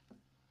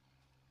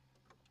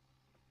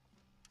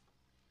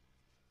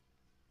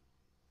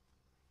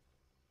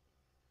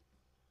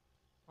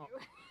Oh,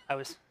 I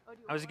was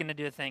I was gonna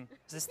do a thing.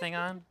 Is this thing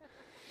on?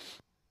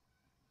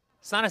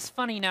 It's not as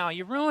funny now.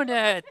 You ruined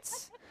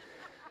it.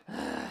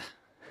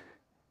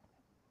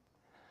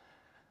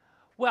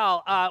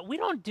 Well, we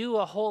don't do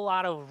a whole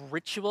lot of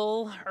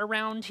ritual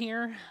around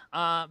here,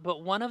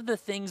 but one of the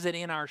things that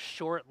in our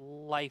short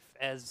life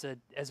as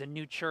a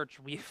new church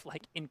we've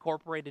like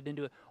incorporated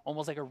into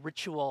almost like a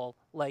ritual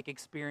like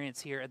experience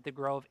here at the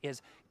Grove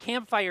is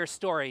campfire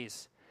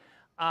stories.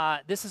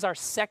 This is our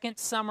second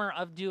summer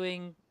of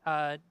doing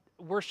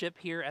worship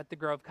here at the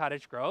Grove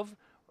Cottage Grove.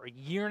 We're a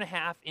year and a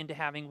half into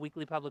having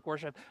weekly public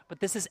worship, but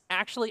this is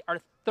actually our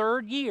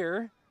third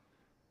year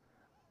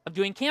of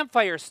doing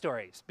campfire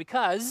stories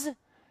because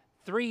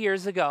 3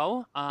 years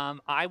ago,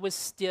 I was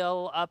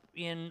still up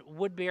in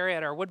Woodbury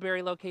at our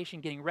Woodbury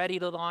location, getting ready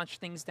to launch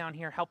things down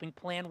here, helping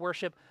plan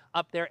worship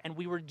up there, and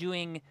we were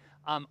doing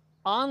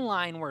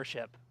online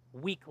worship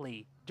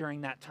weekly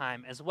during that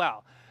time as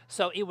well.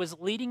 So it was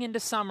leading into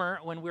summer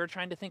when we were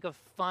trying to think of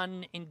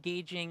fun,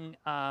 engaging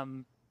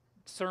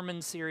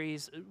sermon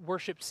series,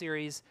 worship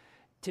series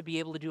to be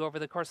able to do over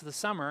the course of the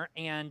summer,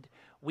 and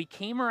we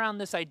came around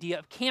this idea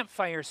of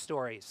campfire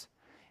stories.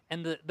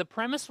 And the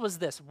premise was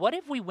this: what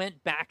if we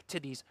went back to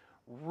these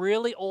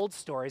really old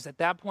stories? At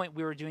that point,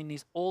 we were doing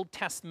these Old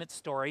Testament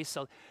stories,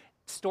 so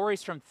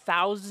stories from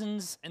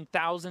thousands and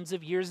thousands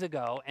of years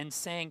ago, and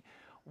saying,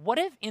 what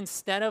if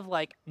instead of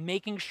like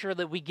making sure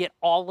that we get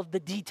all of the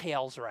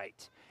details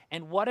right,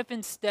 and what if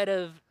instead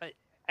of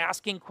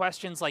asking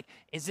questions like,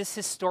 is this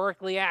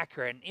historically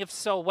accurate? And if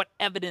so, what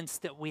evidence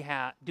that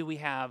do we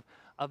have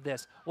of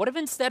this? What if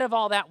instead of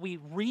all that, we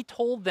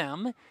retold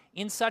them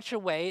in such a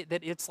way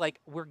that it's like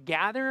we're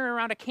gathering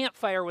around a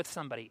campfire with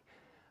somebody,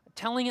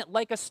 telling it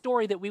like a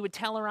story that we would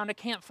tell around a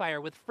campfire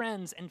with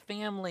friends and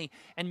family,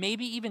 and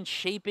maybe even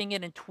shaping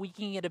it and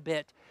tweaking it a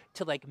bit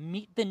to like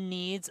meet the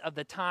needs of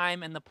the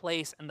time and the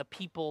place and the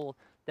people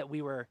that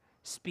we were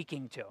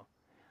speaking to.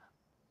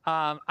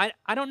 I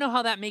don't know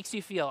how that makes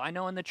you feel. I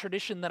know in the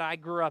tradition that I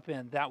grew up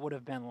in, that would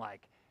have been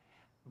like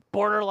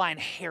borderline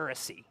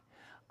heresy.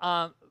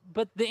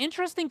 But the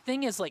interesting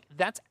thing is, like,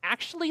 that's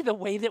actually the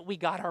way that we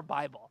got our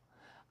Bible.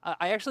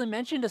 I actually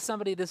mentioned to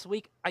somebody this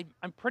week,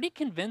 I'm pretty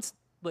convinced,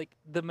 like,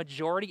 the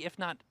majority, if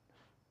not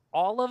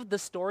all of the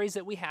stories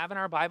that we have in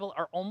our Bible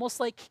are almost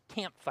like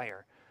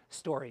campfire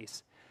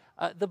stories.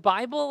 The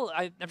Bible,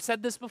 I've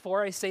said this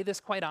before, I say this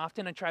quite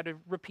often, I try to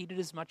repeat it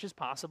as much as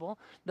possible.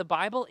 The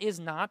Bible is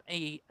not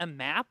a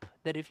map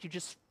that if you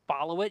just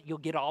follow it, you'll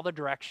get all the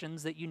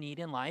directions that you need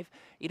in life.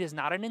 It is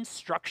not an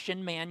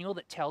instruction manual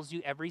that tells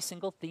you every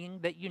single thing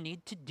that you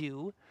need to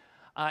do.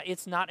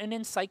 It's not an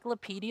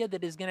encyclopedia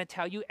that is going to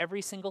tell you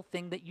every single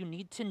thing that you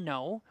need to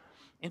know.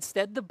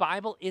 Instead, the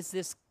Bible is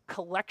this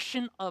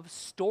collection of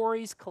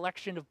stories,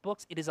 collection of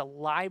books. It is a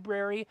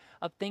library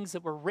of things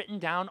that were written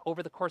down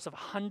over the course of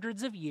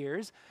hundreds of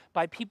years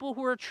by people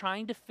who are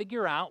trying to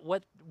figure out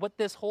what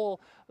this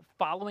whole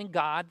following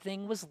God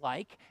thing was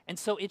like. And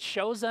so it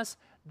shows us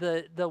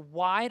the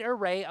wide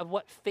array of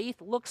what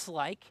faith looks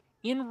like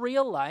in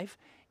real life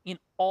in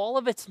all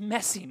of its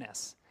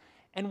messiness.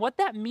 And what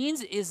that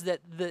means is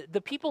that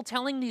the people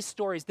telling these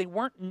stories, they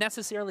weren't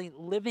necessarily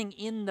living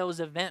in those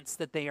events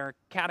that they are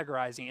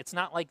categorizing. It's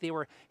not like they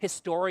were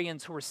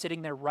historians who were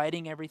sitting there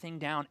writing everything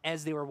down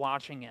as they were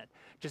watching it,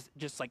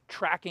 just like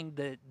tracking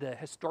the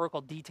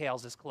historical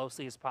details as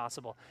closely as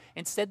possible.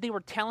 Instead, they were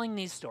telling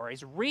these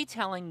stories,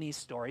 retelling these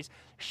stories,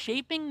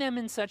 shaping them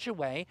in such a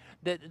way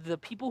that the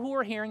people who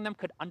were hearing them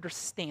could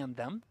understand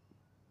them,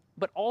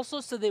 but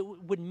also so they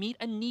would meet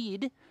a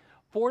need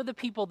for the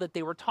people that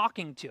they were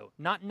talking to,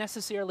 not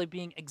necessarily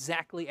being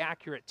exactly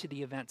accurate to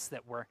the events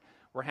that were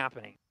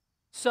happening.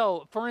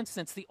 So, for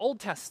instance, the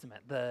Old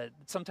Testament,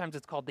 sometimes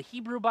it's called the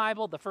Hebrew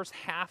Bible, the first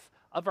half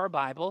of our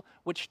Bible,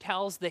 which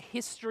tells the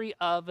history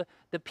of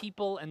the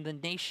people and the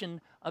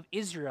nation of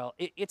Israel.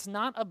 It's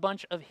not a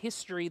bunch of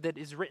history that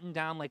is written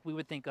down like we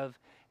would think of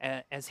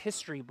as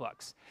history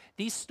books.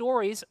 These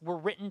stories were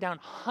written down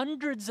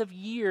hundreds of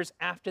years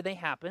after they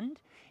happened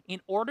in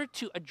order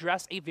to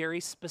address a very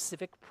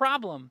specific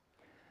problem.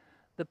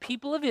 The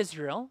people of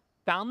Israel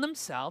found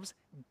themselves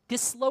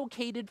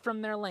dislocated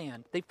from their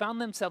land. They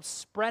found themselves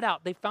spread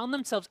out. They found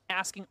themselves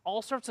asking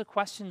all sorts of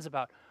questions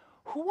about,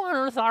 who on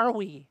earth are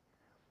we?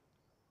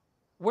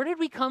 Where did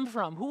we come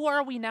from? Who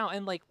are we now?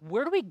 And like,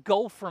 where do we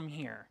go from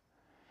here?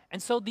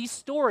 And so these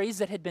stories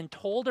that had been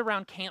told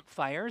around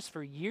campfires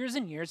for years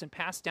and years and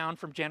passed down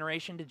from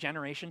generation to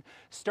generation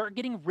start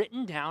getting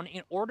written down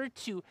in order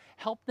to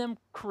help them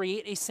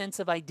create a sense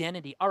of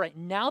identity. All right,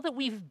 now that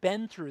we've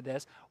been through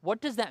this,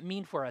 what does that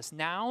mean for us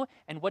now?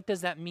 And what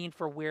does that mean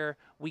for where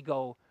we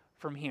go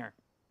from here?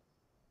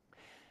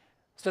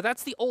 So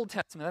that's the Old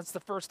Testament. That's the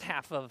first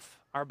half of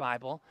our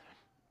Bible.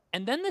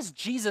 And then this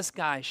Jesus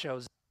guy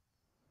shows up.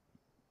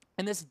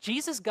 And this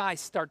Jesus guy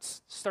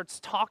starts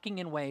talking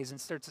in ways and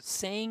starts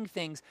saying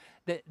things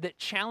that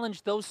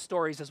challenge those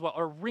stories as well,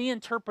 or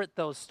reinterpret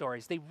those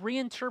stories. They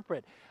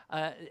reinterpret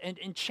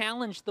and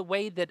challenge the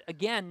way that,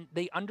 again,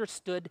 they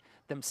understood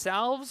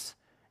themselves,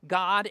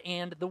 God,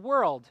 and the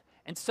world.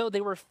 And so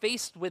they were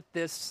faced with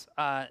this,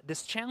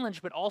 this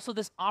challenge, but also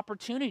this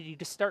opportunity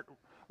to start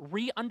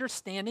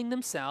re-understanding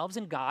themselves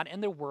and God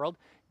and their world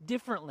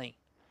differently.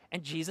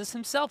 And Jesus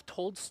himself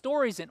told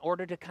stories in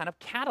order to kind of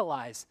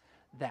catalyze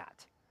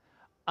that.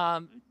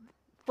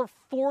 For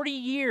 40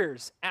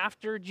 years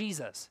after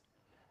Jesus,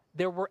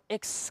 there were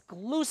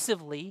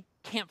exclusively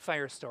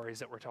campfire stories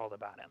that were told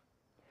about him.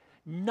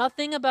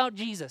 Nothing about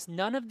Jesus,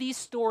 none of these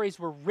stories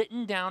were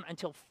written down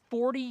until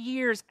 40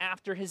 years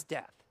after his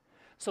death.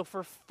 So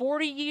for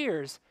 40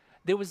 years,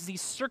 there was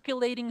these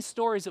circulating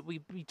stories that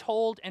we'd be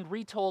told and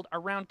retold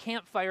around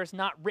campfires,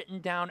 not written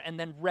down and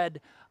then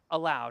read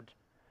aloud.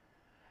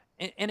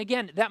 And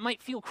again, that might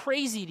feel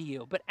crazy to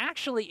you, but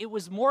actually it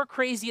was more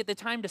crazy at the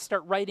time to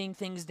start writing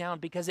things down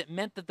because it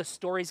meant that the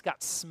stories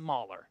got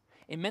smaller.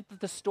 It meant that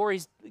the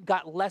stories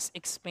got less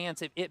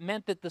expansive. It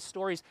meant that the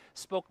stories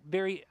spoke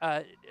very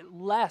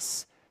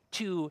less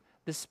to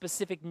the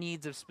specific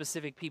needs of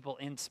specific people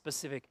in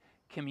specific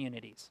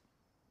communities.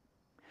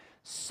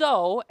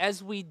 So,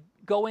 as we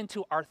go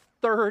into our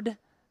third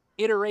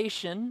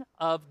iteration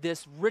of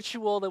this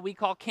ritual that we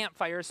call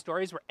campfire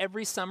stories, where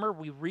every summer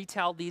we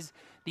retell these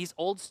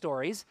old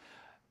stories.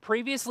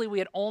 Previously, we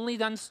had only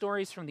done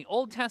stories from the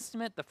Old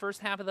Testament, the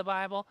first half of the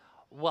Bible.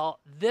 Well,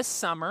 this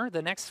summer,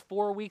 the next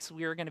 4 weeks,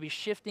 we are going to be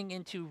shifting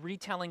into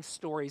retelling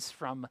stories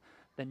from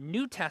the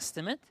New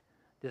Testament,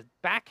 the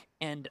back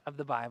end of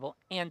the Bible,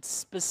 and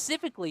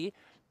specifically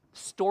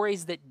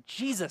stories that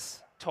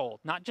Jesus told.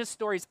 Not just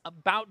stories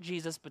about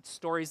Jesus, but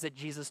stories that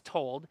Jesus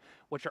told,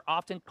 which are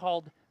often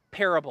called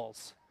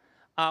parables.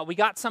 We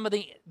got some of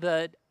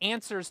the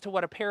answers to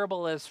what a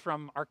parable is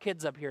from our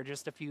kids up here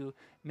just a few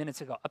minutes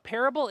ago. A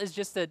parable is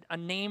just a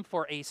name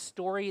for a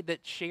story that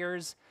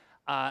shares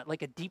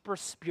like a deeper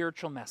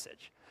spiritual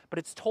message. But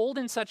it's told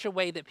in such a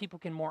way that people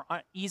can more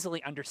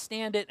easily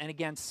understand it and,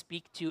 again,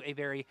 speak to a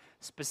very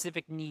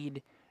specific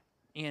need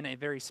in a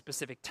very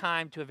specific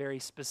time to a very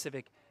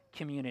specific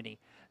community.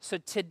 So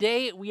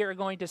today we are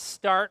going to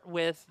start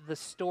with the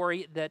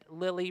story that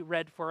Lily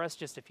read for us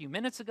just a few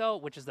minutes ago,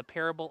 which is the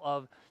parable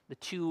of the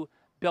two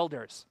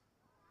builders.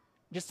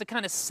 Just to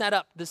kind of set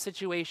up the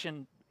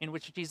situation in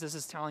which Jesus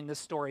is telling this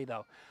story,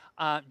 though.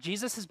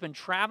 Jesus has been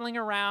traveling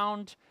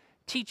around,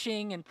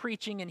 teaching and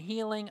preaching and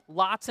healing.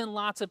 Lots and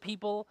lots of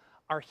people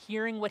are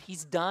hearing what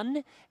he's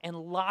done, and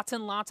lots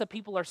of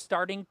people are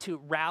starting to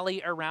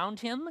rally around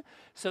him.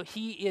 So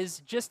he is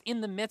just in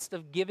the midst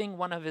of giving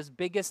one of his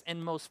biggest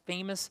and most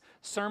famous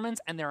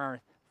sermons, and there are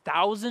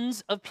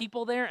thousands of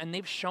people there, and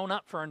they've shown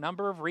up for a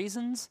number of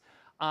reasons.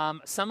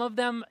 Some of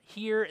them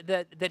hear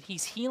that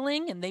he's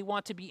healing and they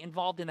want to be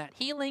involved in that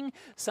healing.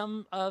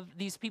 Some of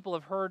these people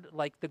have heard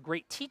like the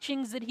great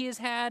teachings that he has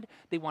had.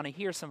 They want to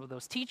hear some of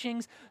those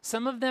teachings.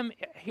 Some of them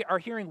are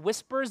hearing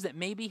whispers that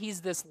maybe he's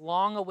this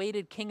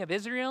long-awaited king of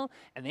Israel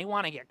and they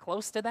want to get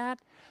close to that.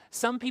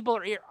 Some people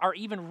are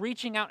even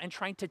reaching out and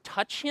trying to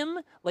touch him,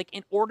 like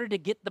in order to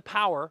get the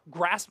power,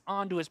 grasp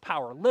onto his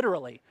power,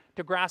 literally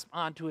to grasp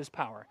onto his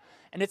power.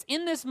 And it's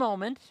in this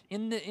moment,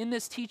 in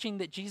this teaching,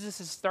 that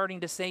Jesus is starting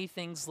to say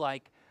things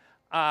like,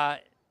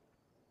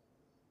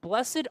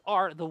 blessed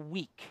are the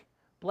weak,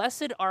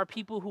 blessed are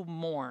people who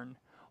mourn,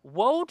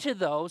 woe to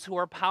those who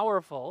are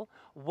powerful,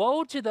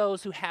 woe to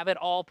those who have it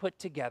all put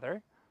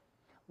together,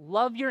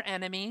 love your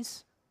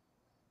enemies,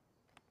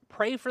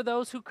 pray for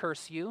those who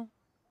curse you.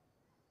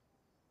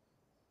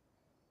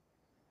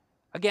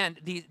 Again,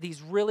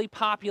 these really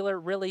popular,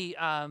 really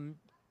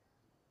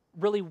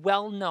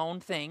well-known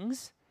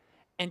things.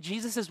 And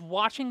Jesus is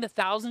watching the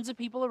thousands of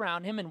people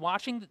around him and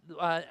watching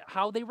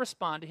how they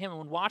respond to him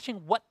and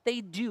watching what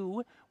they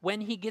do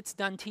when he gets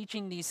done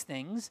teaching these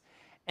things.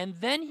 And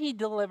then he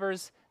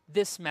delivers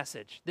this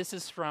message. This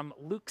is from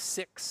Luke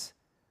 6,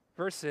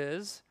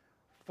 verses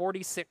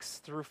 46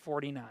 through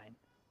 49.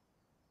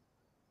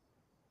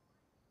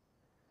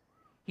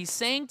 He's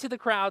saying to the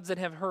crowds that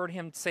have heard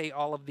him say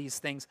all of these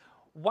things,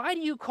 "Why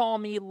do you call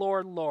me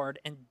Lord, Lord,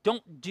 and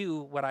don't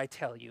do what I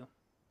tell you?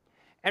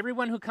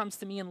 Everyone who comes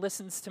to me and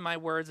listens to my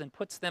words and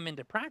puts them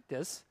into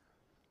practice,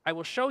 I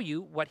will show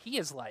you what he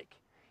is like.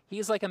 He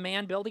is like a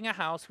man building a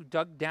house who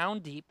dug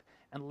down deep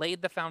and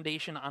laid the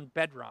foundation on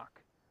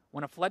bedrock.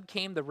 When a flood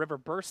came, the river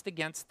burst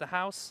against the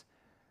house,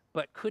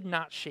 but could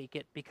not shake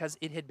it because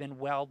it had been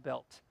well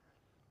built.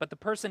 But the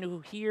person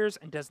who hears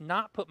and does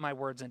not put my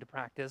words into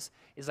practice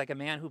is like a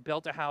man who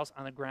built a house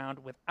on the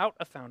ground without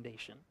a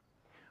foundation.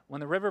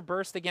 When the river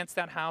burst against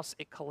that house,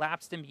 it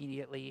collapsed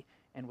immediately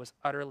and was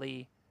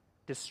utterly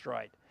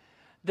destroyed."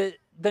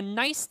 The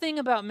nice thing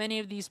about many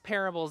of these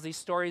parables, these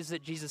stories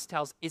that Jesus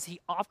tells, is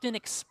he often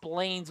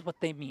explains what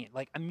they mean.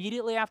 Like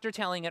immediately after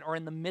telling it or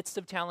in the midst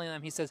of telling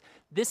them, he says,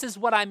 this is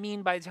what I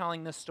mean by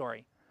telling this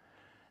story.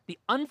 The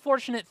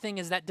unfortunate thing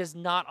is that does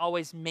not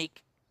always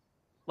make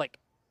like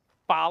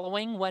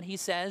following what he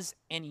says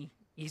any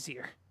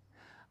easier.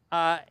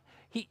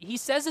 He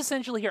says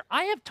essentially here,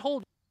 I have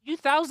told you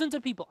thousands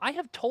of people, I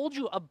have told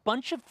you a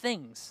bunch of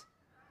things.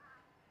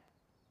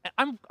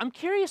 I'm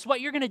curious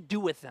what you're going to do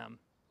with them.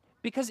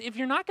 Because if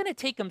you're not going to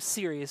take them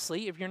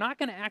seriously, if you're not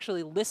going to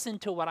actually listen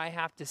to what I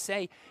have to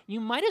say, you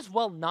might as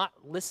well not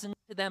listen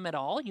to them at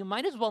all. You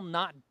might as well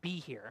not be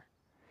here.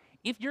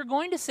 If you're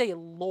going to say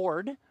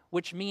Lord,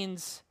 which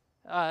means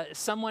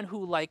someone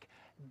who like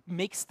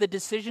makes the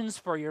decisions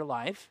for your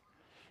life,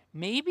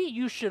 maybe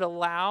you should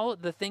allow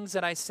the things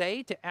that I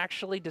say to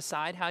actually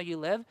decide how you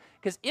live.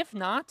 Because if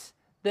not,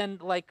 then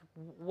like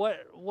what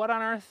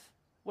on earth,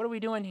 what are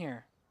we doing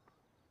here?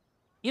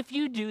 If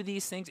you do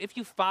these things, if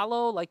you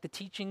follow like the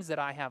teachings that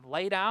I have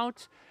laid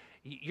out,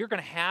 you're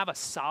going to have a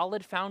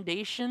solid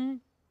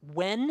foundation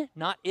when,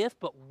 not if,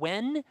 but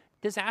when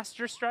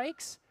disaster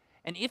strikes.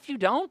 And if you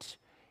don't,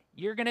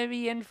 you're going to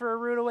be in for a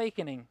rude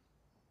awakening.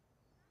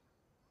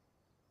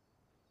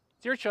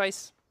 It's your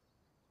choice.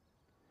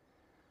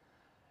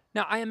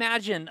 Now, I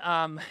imagine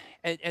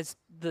as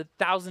the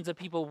thousands of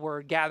people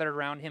were gathered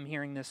around him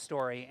hearing this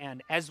story,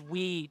 and as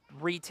we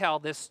retell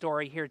this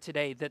story here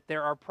today, that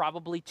there are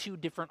probably two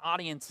different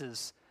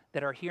audiences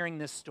that are hearing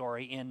this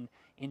story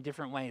in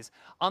different ways.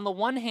 On the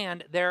one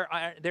hand, there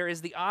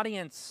is the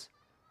audience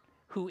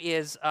who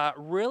is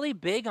really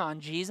big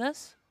on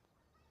Jesus.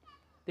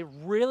 They're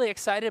really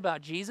excited about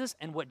Jesus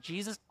and what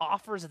Jesus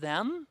offers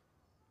them,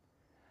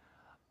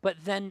 but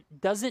then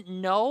doesn't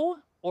know,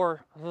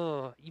 or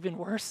even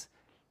worse,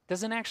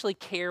 doesn't actually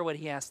care what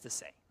he has to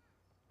say.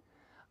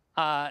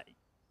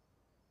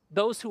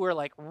 Those who are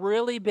like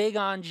really big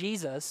on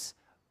Jesus,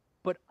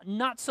 but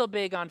not so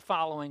big on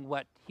following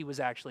what he was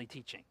actually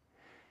teaching.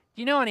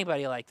 Do you know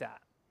anybody like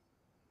that?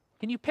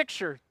 Can you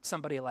picture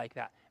somebody like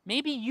that?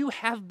 Maybe you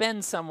have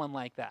been someone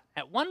like that.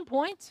 At one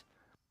point,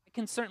 I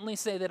can certainly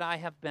say that I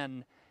have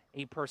been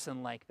a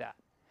person like that.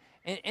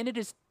 And it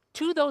is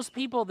to those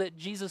people that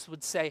Jesus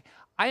would say,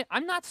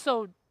 I'm not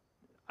so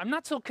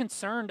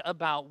concerned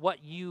about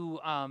what you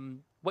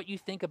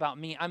think about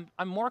me.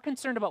 I'm more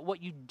concerned about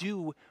what you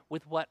do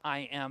with what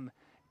I am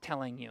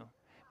telling you.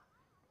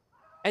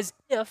 As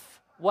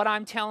if what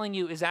I'm telling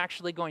you is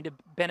actually going to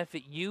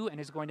benefit you and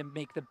is going to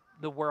make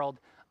the world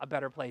a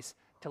better place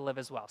to live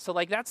as well. So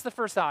like that's the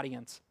first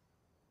audience.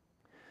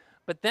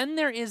 But then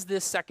there is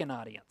this second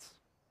audience.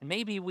 And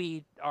maybe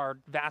we are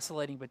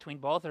vacillating between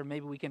both, or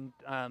maybe we can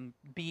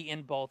be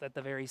in both at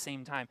the very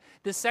same time.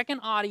 The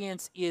second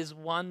audience is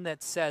one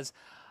that says,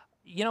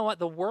 you know what,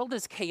 the world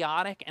is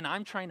chaotic and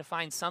I'm trying to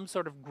find some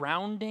sort of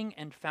grounding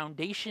and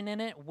foundation in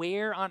it.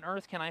 Where on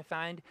earth can I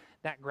find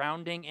that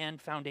grounding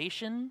and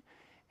foundation?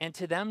 And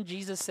to them,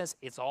 Jesus says,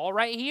 it's all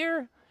right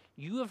here.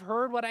 You have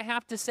heard what I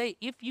have to say.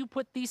 If you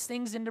put these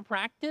things into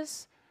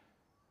practice,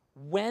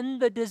 when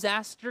the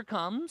disaster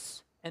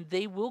comes, and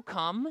they will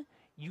come,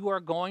 you are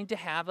going to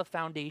have a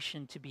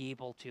foundation to be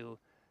able to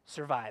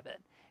survive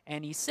it.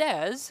 And he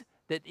says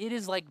that it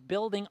is like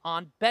building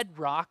on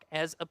bedrock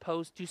as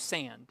opposed to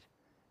sand.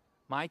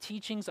 My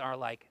teachings are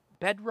like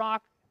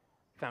bedrock,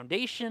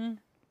 foundation,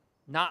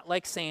 not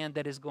like sand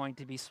that is going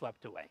to be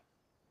swept away.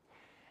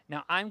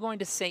 Now, I'm going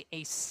to say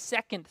a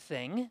second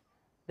thing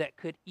that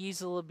could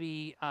easily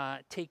be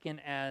taken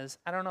as,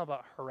 I don't know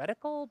about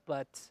heretical,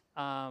 but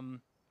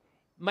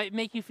might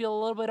make you feel a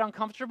little bit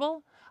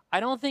uncomfortable. I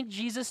don't think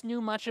Jesus knew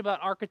much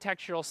about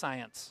architectural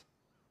science.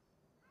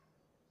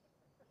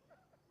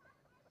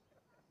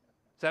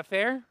 Is that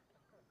fair?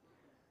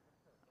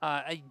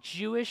 A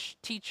Jewish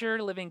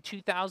teacher living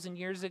 2,000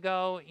 years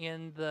ago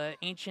in the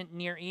ancient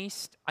Near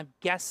East, I'm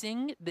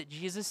guessing that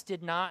Jesus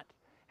did not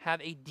have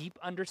a deep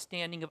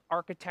understanding of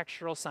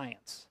architectural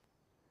science.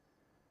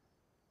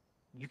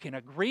 You can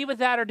agree with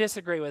that or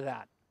disagree with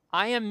that.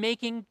 I am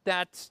making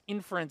that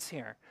inference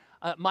here.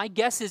 My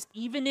guess is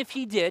even if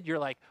he did, you're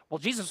like, well,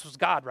 Jesus was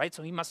God, right?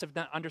 So he must have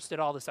understood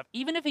all this stuff.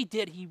 Even if he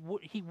did, he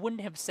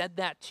wouldn't have said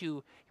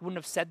he wouldn't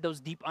have said those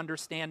deep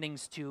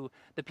understandings to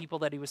the people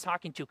that he was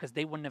talking to because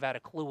they wouldn't have had a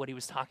clue what he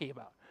was talking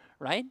about,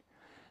 right?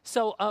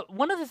 So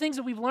one of the things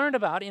that we've learned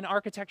about in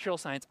architectural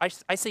science,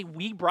 I say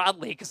we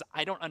broadly because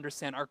I don't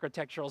understand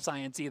architectural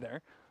science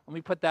either. Let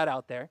me put that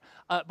out there.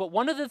 But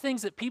one of the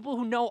things that people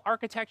who know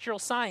architectural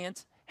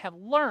science have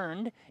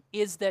learned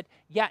is that,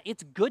 yeah,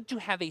 it's good to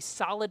have a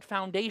solid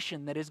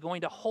foundation that is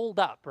going to hold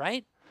up,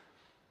 right?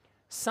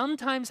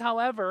 Sometimes,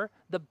 however,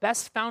 the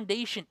best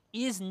foundation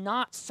is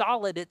not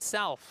solid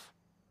itself.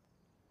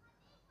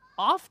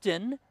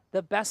 Often,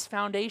 the best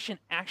foundation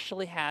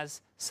actually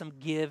has some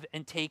give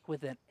and take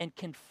with it and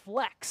can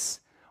flex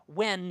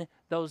when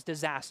those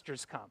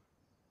disasters come.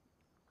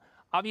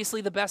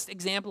 Obviously, the best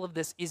example of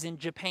this is in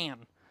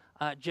Japan.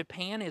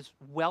 Japan is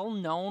well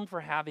known for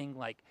having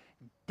like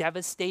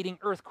devastating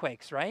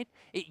earthquakes, right?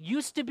 It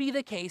used to be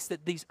the case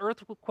that these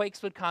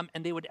earthquakes would come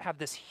and they would have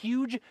this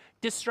huge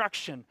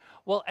destruction.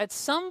 Well, at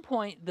some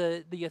point,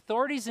 the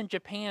authorities in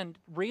Japan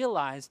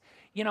realized,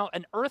 you know,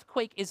 an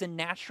earthquake is a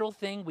natural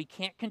thing. We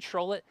can't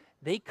control it.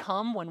 They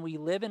come when we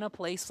live in a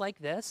place like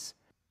this.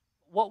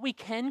 What we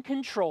can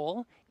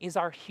control is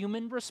our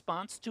human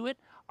response to it,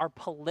 our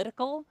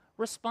political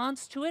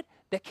response to it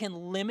that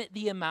can limit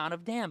the amount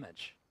of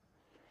damage.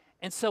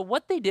 And so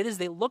what they did is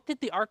they looked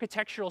at the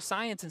architectural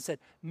science and said,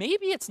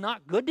 maybe it's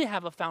not good to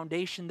have a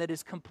foundation that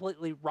is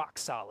completely rock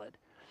solid.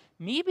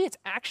 maybe it's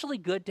actually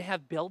good to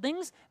have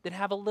buildings that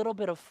have a little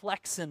bit of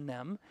flex in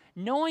them,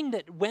 knowing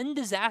that when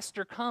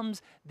disaster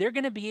comes, they're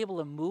going to be able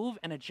to move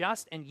and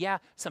adjust. And yeah,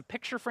 some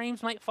picture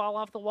frames might fall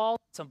off the wall,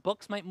 some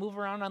books might move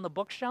around on the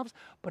bookshelves,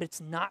 but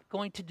it's not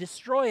going to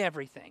destroy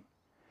everything.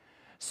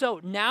 So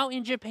now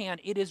in Japan,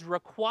 it is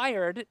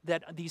required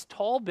that these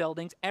tall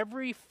buildings,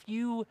 every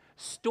few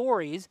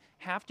stories,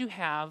 have to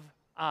have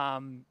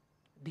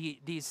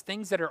these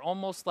things that are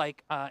almost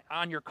like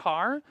on your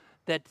car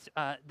that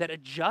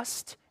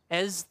adjust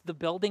as the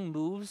building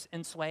moves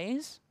and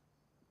sways.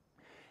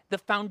 The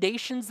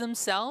foundations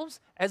themselves,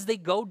 as they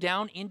go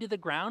down into the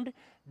ground,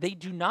 they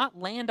do not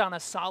land on a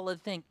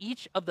solid thing.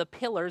 Each of the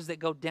pillars that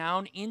go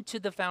down into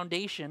the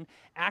foundation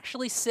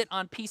actually sit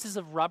on pieces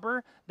of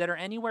rubber that are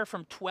anywhere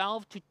from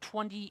 12 to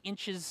 20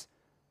 inches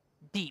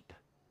deep,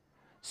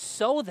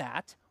 so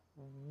that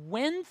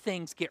when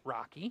things get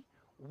rocky,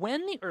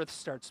 when the earth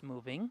starts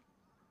moving,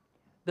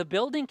 the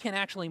building can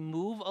actually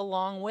move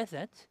along with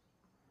it,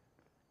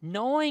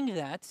 knowing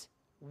that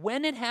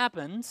when it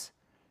happens,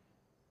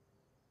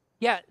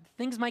 yeah,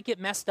 things might get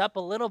messed up a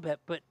little bit,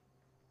 but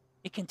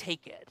it can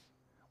take it.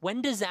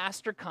 When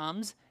disaster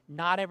comes,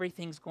 not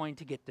everything's going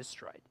to get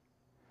destroyed.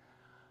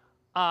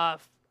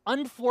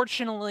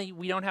 Unfortunately,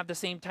 we don't have the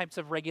same types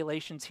of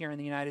regulations here in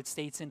the United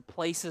States in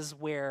places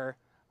where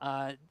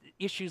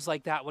issues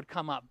like that would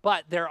come up.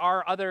 But there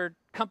are other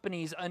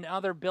companies and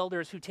other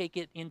builders who take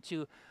it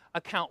into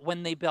account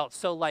when they build.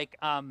 So like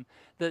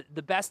the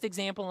best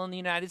example in the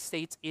United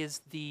States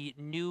is the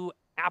new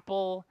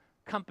Apple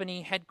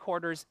company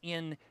headquarters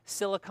in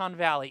Silicon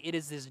Valley. It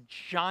is this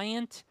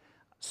giant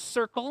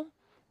circle.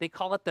 They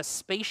call it the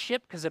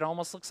spaceship because it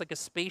almost looks like a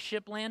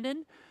spaceship landed.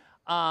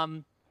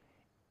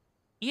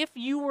 If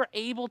you were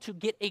able to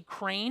get a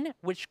crane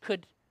which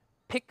could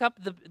grab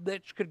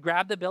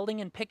the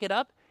building and pick it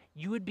up,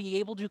 you would be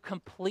able to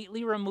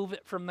completely remove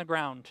it from the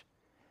ground.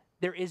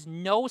 There is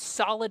no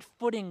solid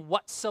footing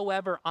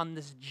whatsoever on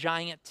this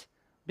giant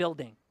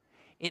building.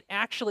 It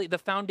actually, the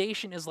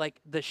foundation is like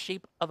the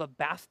shape of a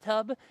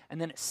bathtub, and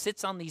then it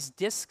sits on these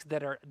discs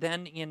that are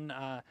then in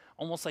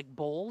almost like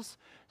bowls,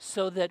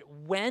 so that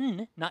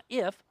when, not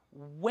if,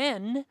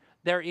 when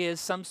there is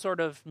some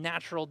sort of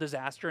natural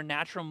disaster,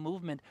 natural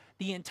movement,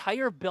 the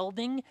entire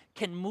building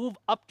can move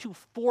up to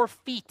 4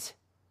 feet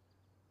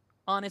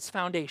on its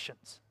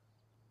foundations.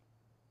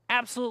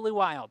 Absolutely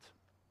wild.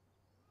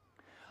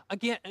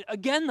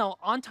 Again, though,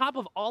 on top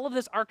of all of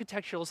this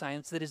architectural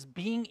science that is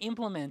being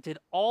implemented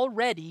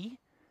already,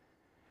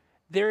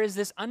 there is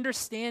this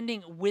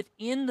understanding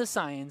within the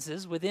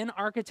sciences, within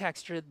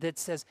architecture, that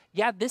says,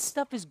 yeah, this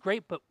stuff is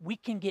great, but we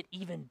can get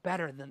even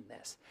better than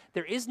this.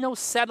 There is no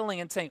settling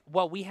and saying,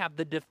 well, we have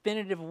the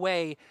definitive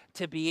way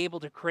to be able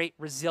to create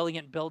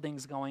resilient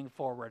buildings going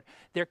forward.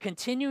 They're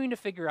continuing to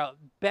figure out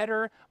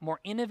better, more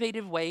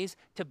innovative ways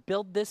to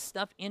build this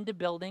stuff into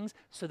buildings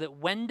so that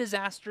when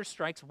disaster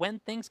strikes, when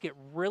things get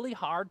really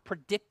hard,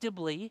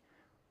 predictably,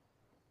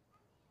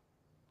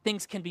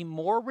 things can be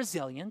more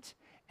resilient.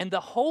 And the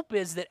hope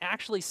is that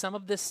actually some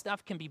of this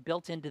stuff can be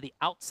built into the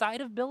outside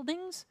of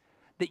buildings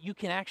that you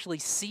can actually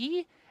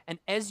see. And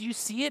as you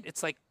see it,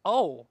 it's like,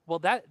 oh, well,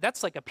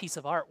 that's like a piece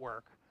of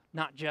artwork,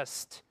 not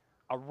just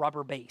a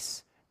rubber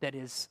base that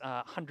is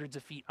hundreds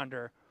of feet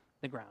under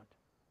the ground.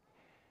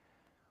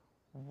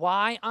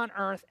 Why on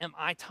earth am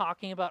I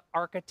talking about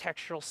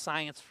architectural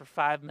science for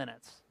 5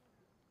 minutes?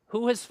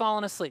 Who has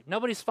fallen asleep?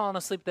 Nobody's fallen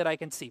asleep that I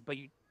can see, but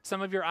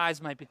some of your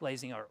eyes might be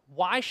glazing over.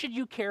 Why should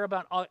you care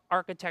about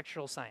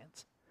architectural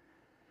science?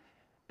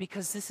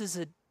 Because this is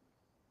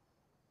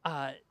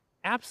an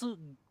absolute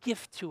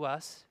gift to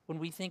us when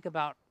we think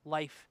about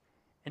life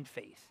and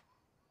faith.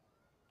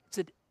 It's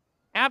an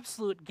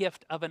absolute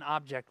gift of an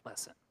object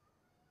lesson.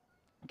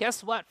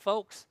 Guess what,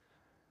 folks?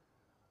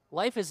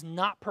 Life is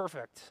not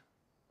perfect.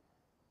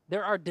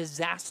 There are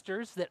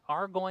disasters that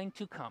are going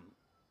to come.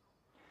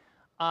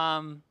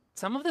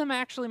 Some of them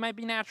actually might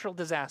be natural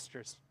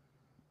disasters.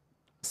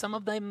 Some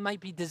of them might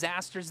be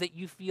disasters that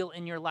you feel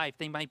in your life.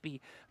 They might be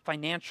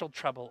financial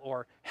trouble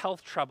or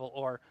health trouble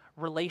or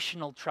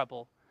relational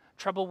trouble,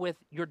 trouble with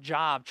your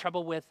job,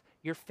 trouble with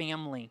your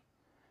family.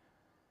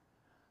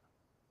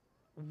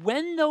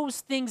 When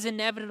those things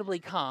inevitably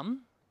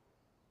come,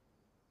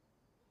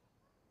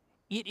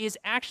 it is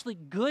actually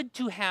good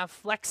to have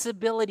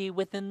flexibility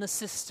within the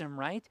system,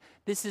 right?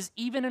 This is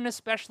even and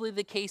especially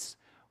the case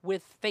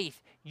with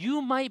faith.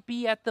 You might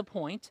be at the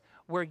point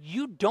where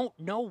you don't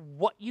know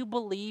what you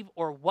believe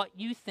or what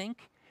you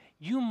think.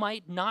 You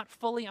might not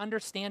fully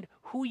understand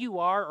who you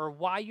are or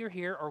why you're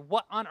here or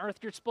what on earth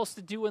you're supposed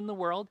to do in the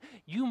world.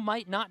 You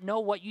might not know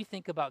what you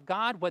think about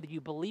God, whether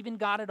you believe in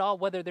God at all,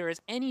 whether there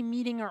is any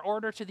meaning or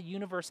order to the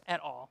universe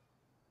at all.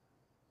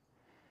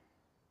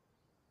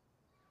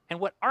 And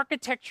what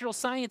architectural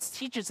science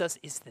teaches us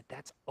is that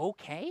that's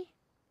okay,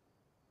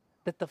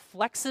 that the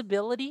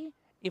flexibility,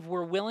 if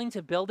we're willing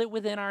to build it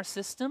within our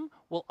system,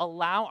 will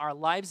allow our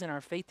lives and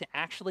our faith to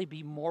actually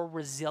be more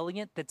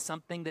resilient than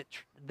something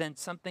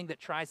that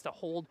tries to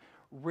hold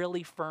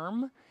really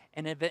firm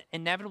and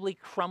inevitably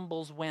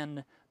crumbles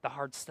when the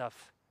hard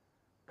stuff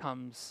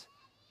comes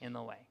in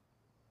the way.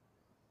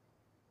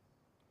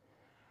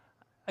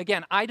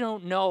 Again, I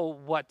don't know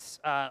what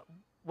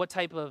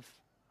type of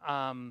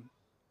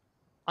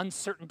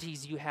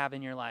uncertainties you have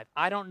in your life.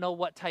 I don't know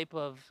what type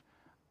of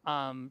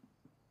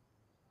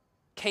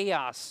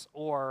chaos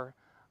or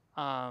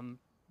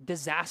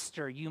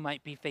disaster you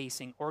might be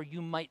facing or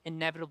you might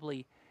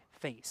inevitably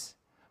face.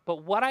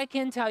 But what I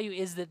can tell you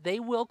is that they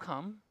will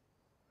come.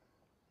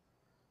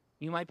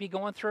 You might be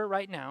going through it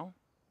right now.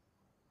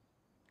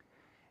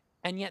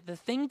 And yet the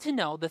thing to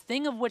know, the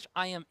thing of which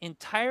I am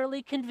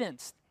entirely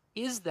convinced,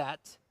 is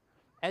that,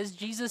 as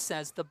Jesus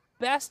says, the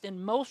best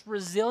and most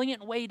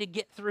resilient way to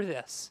get through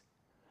this,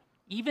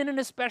 even and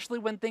especially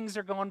when things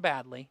are going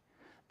badly,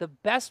 the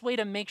best way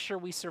to make sure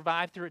we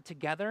survive through it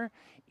together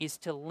is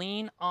to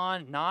lean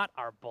on not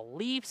our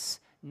beliefs,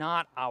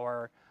 not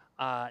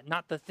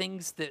the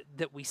things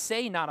that we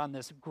say, not on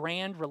this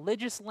grand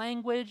religious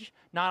language,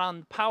 not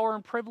on power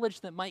and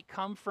privilege that might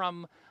come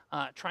from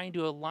trying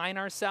to align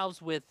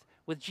ourselves with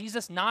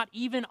Jesus, not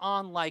even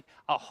on like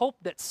a hope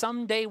that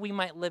someday we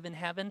might live in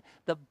heaven.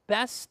 The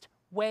best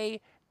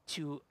way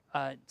to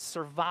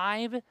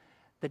survive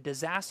the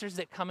disasters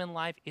that come in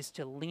life is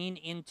to lean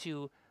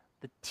into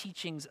the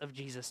teachings of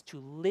Jesus, to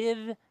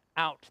live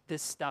out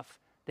this stuff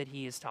that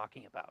he is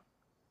talking about.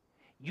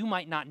 You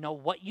might not know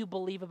what you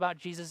believe about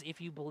Jesus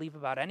if you believe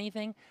about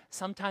anything.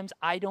 Sometimes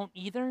I don't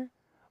either.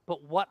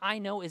 But what I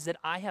know is that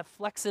I have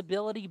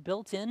flexibility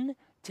built in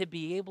to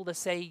be able to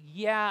say,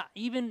 yeah,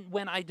 even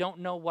when I don't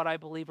know what I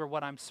believe or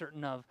what I'm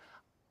certain of,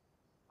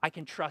 I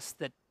can trust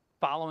that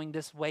following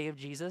this way of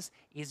Jesus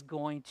is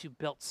going to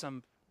build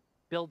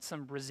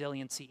some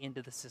resiliency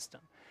into the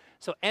system.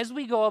 So as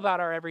we go about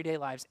our everyday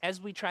lives,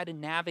 as we try to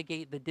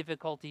navigate the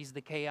difficulties,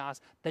 the chaos,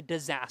 the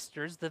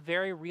disasters, the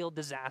very real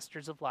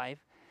disasters of life,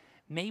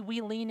 may we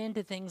lean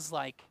into things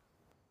like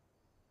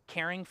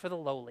caring for the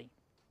lowly,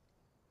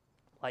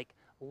 like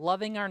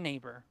loving our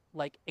neighbor,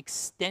 like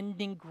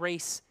extending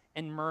grace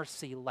and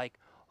mercy, like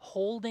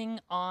holding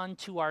on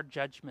to our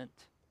judgment.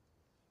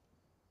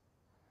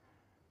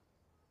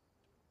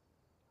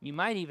 You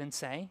might even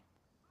say,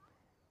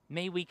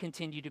 may we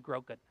continue to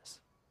grow goodness.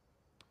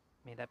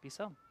 May that be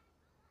so.